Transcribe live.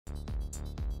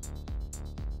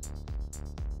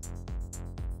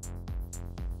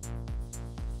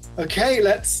Okay,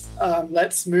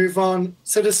 let's move on.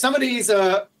 So some of these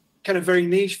are kind of very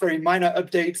niche, very minor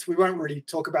updates. We won't really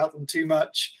talk about them too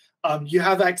much. You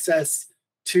have access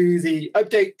to the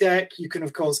update deck. You can,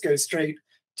 of course, go straight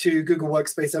to Google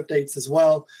Workspace updates as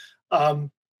well. So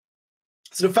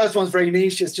the first one's very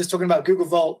niche. It's just talking about Google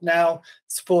Vault now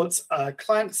supports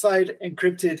client-side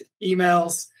encrypted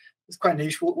emails. It's quite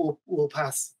niche. We'll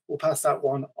pass that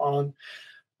one on.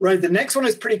 Right. The next one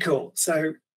is pretty cool.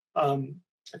 So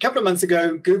a couple of months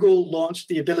ago, Google launched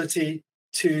the ability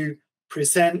to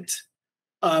present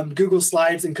Google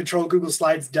Slides and control Google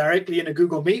Slides directly in a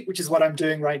Google Meet, which is what I'm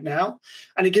doing right now.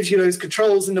 And it gives you those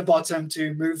controls in the bottom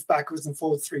to move backwards and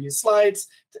forwards through your slides,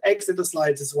 to exit the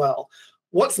slides as well.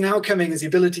 What's now coming is the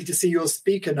ability to see your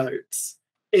speaker notes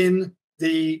in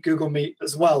the Google Meet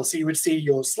as well. So you would see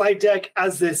your slide deck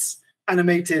as this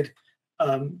animated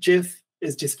GIF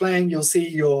is displaying. You'll see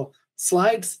your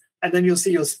slides, and then you'll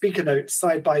see your speaker notes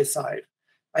side by side.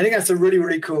 I think that's a really,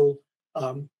 really cool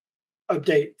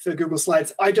update for Google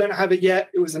Slides. I don't have it yet.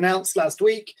 It was announced last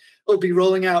week. It'll be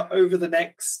rolling out over the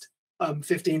next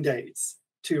 15 days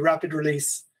to rapid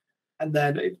release. And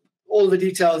then all the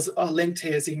details are linked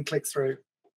here so you can click through.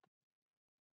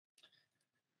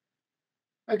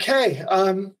 Okay,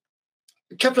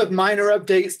 a couple of minor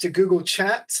updates to Google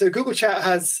Chat. So Google Chat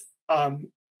has, I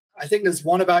think there's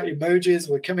one about emojis.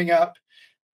 We're coming up.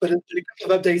 But a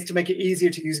couple of updates to make it easier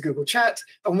to use Google Chat.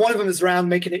 And one of them is around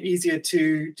making it easier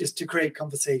to create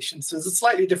conversations. So there's a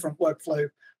slightly different workflow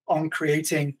on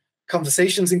creating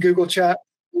conversations in Google Chat.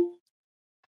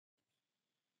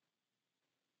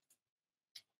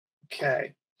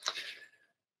 Okay.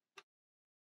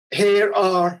 Here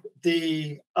are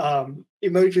the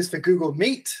emojis for Google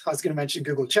Meet. I was going to mention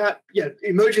Google Chat. Yeah,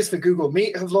 emojis for Google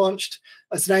Meet have launched.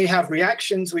 So now you have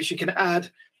reactions, which you can add.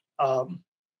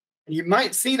 You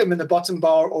might see them in the bottom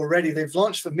bar already. They've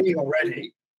launched for me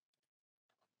already.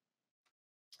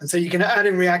 And so you can add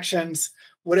in reactions,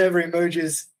 whatever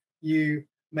emojis you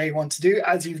may want to do.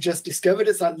 As you've just discovered,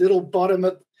 it's that little button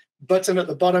at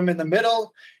the bottom in the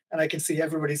middle. And I can see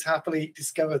everybody's happily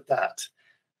discovered that.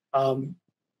 I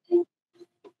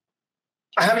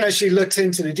haven't actually looked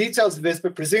into the details of this,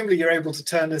 but presumably you're able to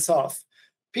turn this off.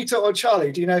 Peter or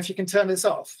Charlie, do you know if you can turn this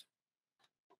off?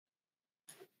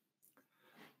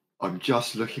 I'm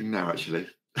just looking now, actually.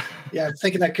 Yeah, I'm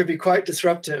thinking that could be quite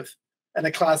disruptive in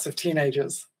a class of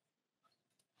teenagers.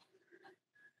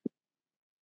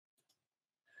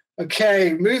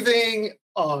 Okay, moving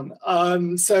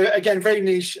on. So again, very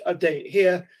niche update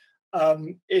here.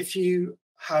 If you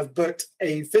have booked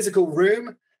a physical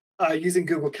room using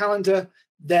Google Calendar,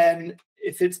 then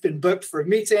if it's been booked for a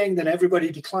meeting, then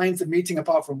everybody declines the meeting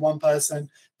apart from one person,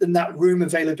 then that room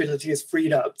availability is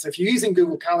freed up. So if you're using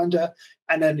Google Calendar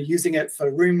and then using it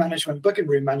for room management, booking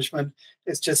room management,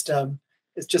 it's just an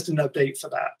update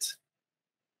for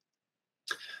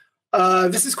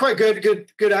that. This is quite good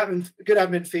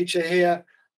admin feature here.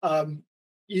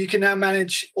 You can now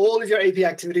manage all of your API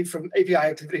activity from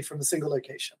a single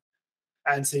location.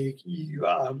 And so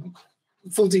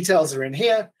full details are in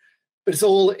here, but it's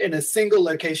all in a single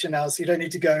location now, so you don't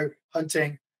need to go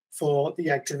hunting for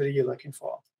the activity you're looking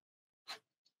for.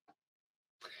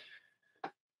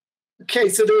 Okay,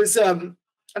 so there's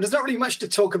not really much to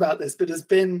talk about this, but there's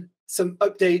been some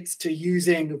updates to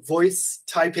using voice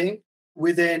typing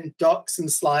within docs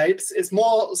and slides. It's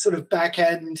more sort of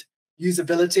back-end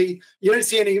usability. You don't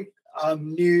see any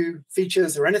new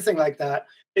features or anything like that.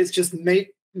 It's just made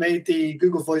the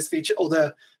Google Voice feature or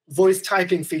the voice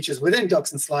typing features within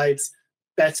docs and slides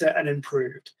better and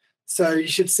improved. So you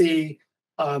should see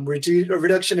a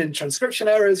reduction in transcription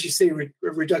errors. You see a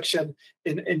reduction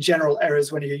in general errors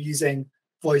when you're using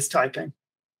voice typing.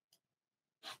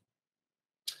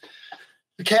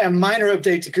 Okay, a minor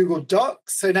update to Google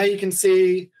Docs. So now you can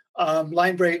see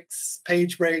line breaks,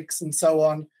 page breaks, and so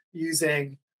on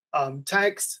using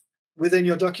tags within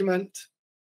your document.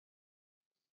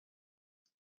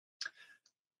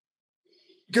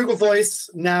 Google Voice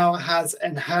now has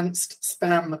enhanced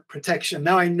spam protection.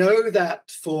 Now, I know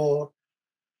that for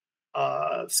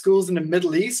schools in the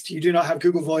Middle East, you do not have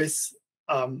Google Voice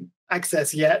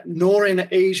access yet, nor in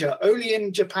Asia. Only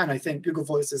in Japan, I think, Google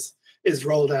Voice is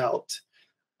rolled out.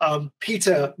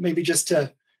 Peter, maybe just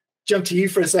to jump to you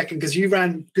for a second, because you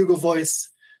ran Google Voice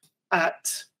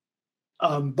at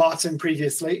Barton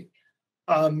previously.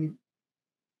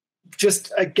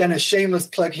 Just, again, a shameless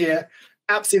plug here.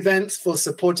 Apps events for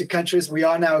supported countries. We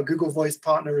are now a Google Voice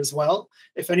partner as well.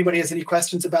 If anybody has any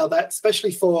questions about that,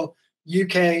 especially for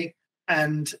UK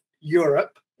and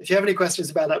Europe, if you have any questions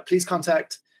about that, please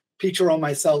contact Peter or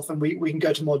myself, and we can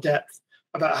go to more depth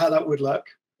about how that would look.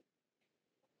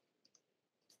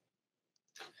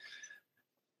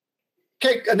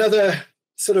 Okay, another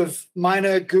sort of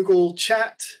minor Google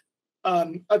Chat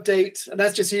update, and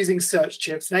that's just using search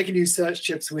chips. And I can use search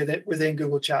chips with it within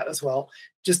Google Chat as well,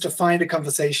 just to find a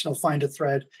conversation or find a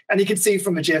thread. And you can see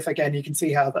from a GIF again, you can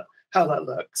see how that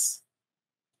looks.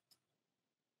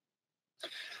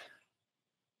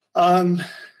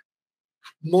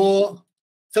 More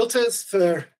filters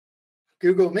for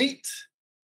Google Meet.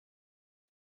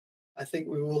 I think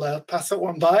we will pass that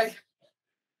one by.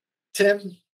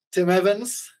 Tim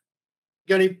Evans,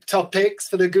 got any top picks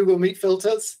for the Google Meet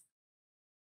filters?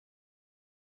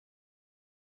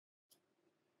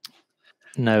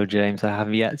 No, James, I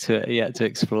have yet to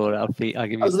explore it. I'll give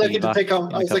you. I was looking to pick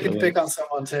on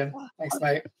someone, Tim. Thanks,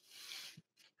 mate.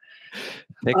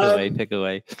 Pick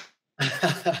away.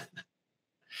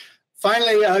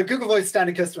 Finally, Google Voice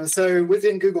standard customers. So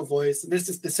within Google Voice, and this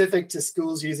is specific to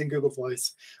schools using Google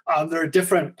Voice, there are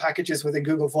different packages within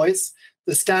Google Voice.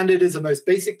 The standard is the most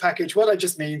basic package. What that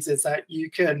just means is that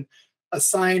you can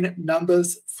assign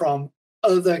numbers from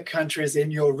other countries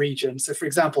in your region. So for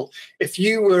example, if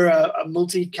you were a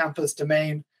multi-campus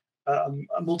domain, a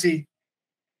multi-school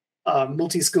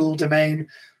domain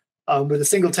with a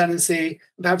single tenancy,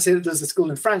 perhaps there's a school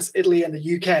in France, Italy, and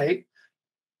the UK,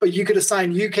 but you could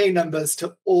assign UK numbers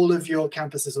to all of your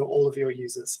campuses or all of your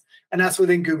users. And that's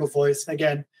within Google Voice.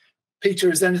 Again,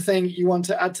 Peter, is there anything you want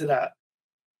to add to that?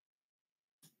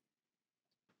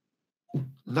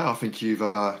 No, I think you've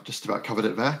just about covered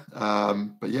it there.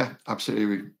 But yeah,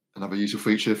 absolutely another useful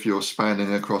feature if you're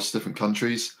spanning across different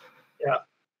countries. Yeah.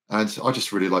 And I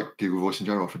just really like Google Voice in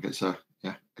general. I think it's a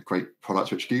great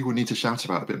product which Google need to shout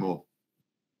about a bit more.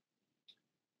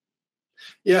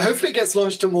 Yeah, hopefully it gets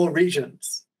launched to more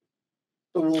regions,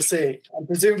 but we'll see. And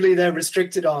presumably they're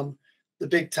restricted on the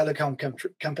big telecom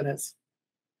companies.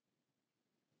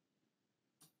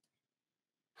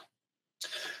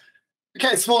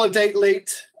 Okay, small update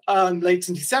late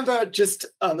in December, just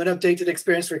an updated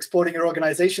experience for exporting your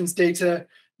organization's data.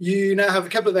 You now have a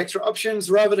couple of extra options.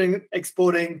 Rather than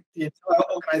exporting the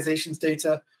entire organization's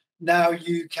data, now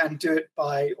you can do it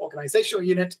by organizational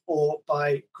unit or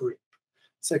by group.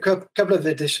 So a couple of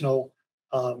additional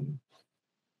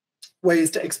ways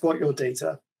to export your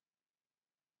data.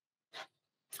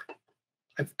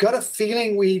 I've got a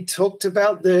feeling we talked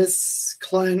about this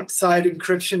client-side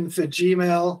encryption for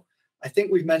Gmail. I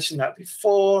think we've mentioned that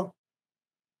before.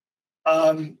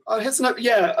 Here's an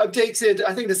updated.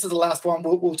 I think this is the last one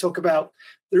we'll talk about.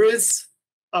 There is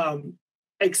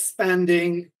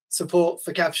expanding support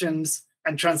for captions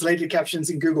and translated captions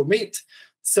in Google Meet.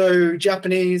 So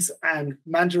Japanese and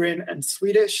Mandarin and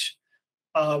Swedish.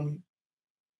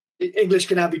 English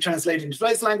can now be translated into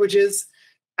those languages.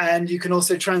 And you can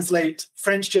also translate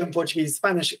French, German, Portuguese,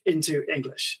 Spanish into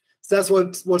English. So that's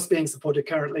what's being supported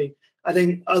currently. I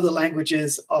think other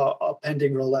languages are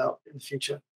pending rollout in the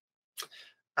future.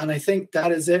 And I think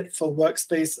that is it for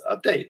Workspace update.